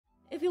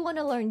if you want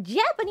to learn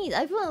Japanese,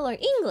 if you want to learn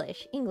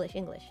English.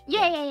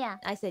 Yeah.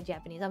 I said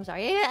Japanese. I'm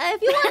sorry.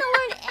 If you want to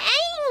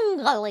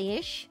learn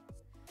English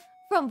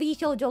from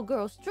vshojo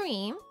girl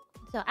stream,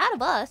 so out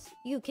of us,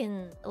 you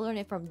can learn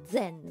it from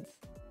Zens.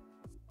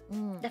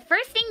 The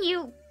first thing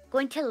you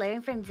going to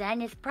learn from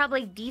Zen is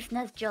probably DEEZ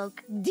nuts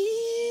joke.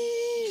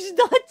 DEEZ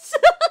nuts.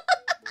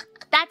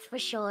 That's for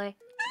sure.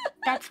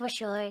 That's for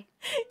sure.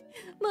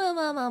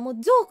 まあ、もう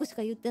ジョークし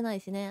か言ってない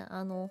しね。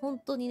本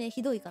当にね、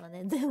ひどいから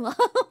ね、Zen は。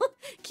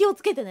気を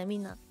つけてね、み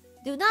んな。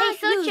Do not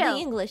use the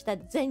English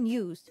that Zen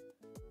used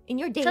in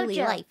your daily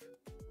life.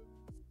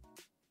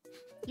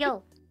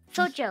 Yo,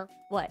 Sojo.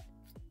 What?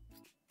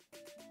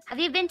 Have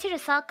you been to the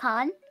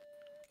Kson?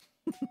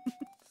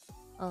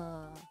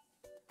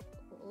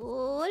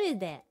 What is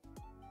that?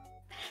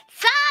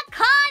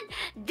 Kson!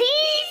 DEEZ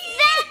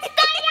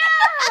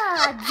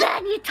nuts!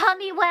 Zen, you taught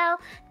me well.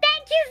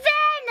 Thank you,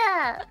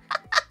 Zen!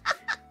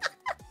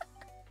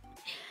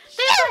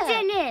 という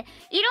感じでね、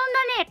いろん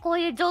なね、こう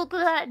いうジョーク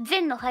が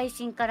Zenの配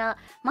信から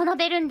学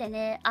べるんで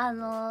ね、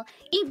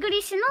イングリ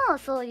ッシュの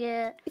そうい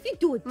う、If you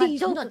do a DEEZ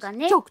ジョークが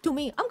ね。joke to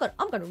me, I'm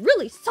gonna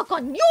really suck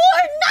on your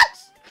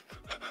nuts!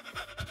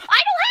 I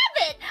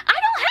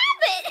don't have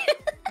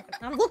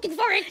it! I'm looking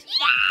for it!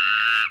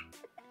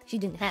 She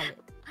didn't have it.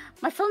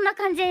 まあそんな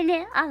感じで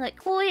ね、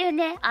こういう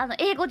ね、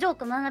英語ジョー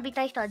ク学び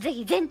たい人はぜ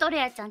ひゼント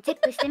レアちゃんチェッ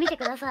クしてみて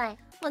ください。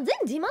まあ、全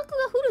字幕が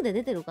フルで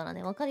出てるから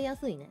ね、わかりや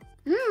すいね。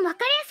うん、わか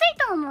りやす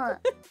いと思う。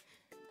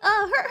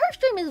her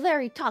stream is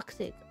very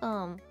toxic.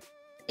 And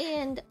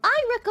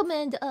I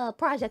recommend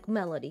Project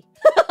Melody.